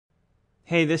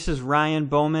Hey, this is Ryan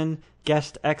Bowman,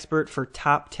 guest expert for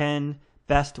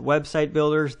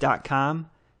top10bestwebsitebuilders.com.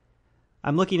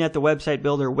 I'm looking at the website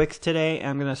builder Wix today, and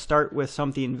I'm going to start with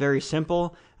something very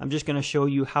simple. I'm just going to show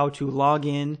you how to log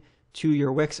in to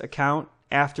your Wix account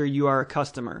after you are a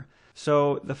customer.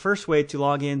 So the first way to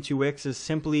log in to Wix is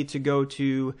simply to go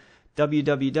to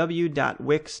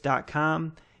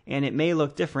www.wix.com, and it may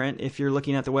look different if you're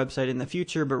looking at the website in the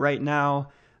future, but right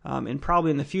now and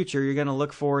probably in the future you're going to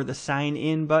look for the sign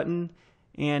in button,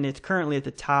 and it's currently at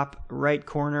the top right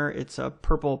corner. It's a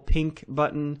purple pink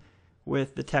button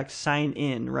with the text sign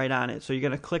in right on it. So you're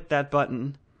going to click that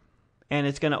button and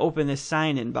it's going to open this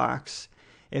sign in box.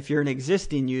 If you're an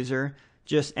existing user,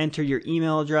 just enter your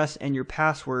email address and your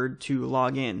password to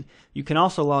log in. You can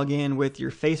also log in with your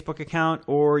Facebook account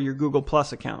or your Google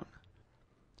Plus account.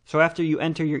 So after you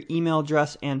enter your email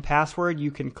address and password, you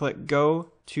can click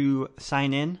go to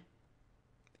sign in.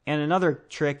 And another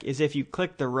trick is if you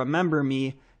click the Remember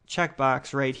Me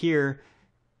checkbox right here,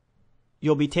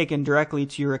 you'll be taken directly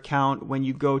to your account when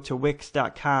you go to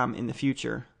Wix.com in the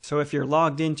future. So if you're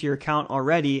logged into your account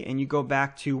already and you go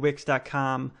back to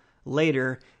Wix.com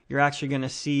later, you're actually going to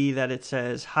see that it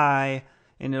says hi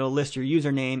and it'll list your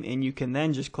username, and you can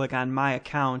then just click on My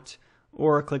Account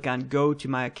or click on Go to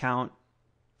My Account,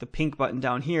 the pink button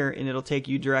down here, and it'll take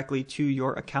you directly to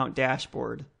your account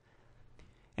dashboard.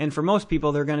 And for most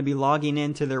people, they're going to be logging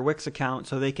into their Wix account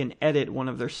so they can edit one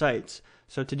of their sites.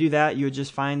 So to do that, you would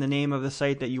just find the name of the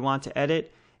site that you want to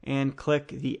edit and click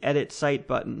the Edit Site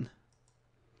button.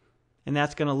 And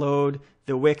that's going to load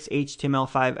the Wix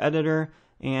HTML5 editor,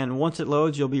 and once it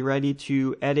loads, you'll be ready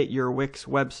to edit your Wix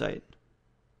website.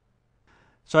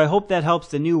 So I hope that helps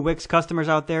the new Wix customers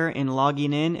out there in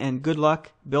logging in, and good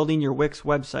luck building your Wix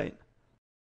website.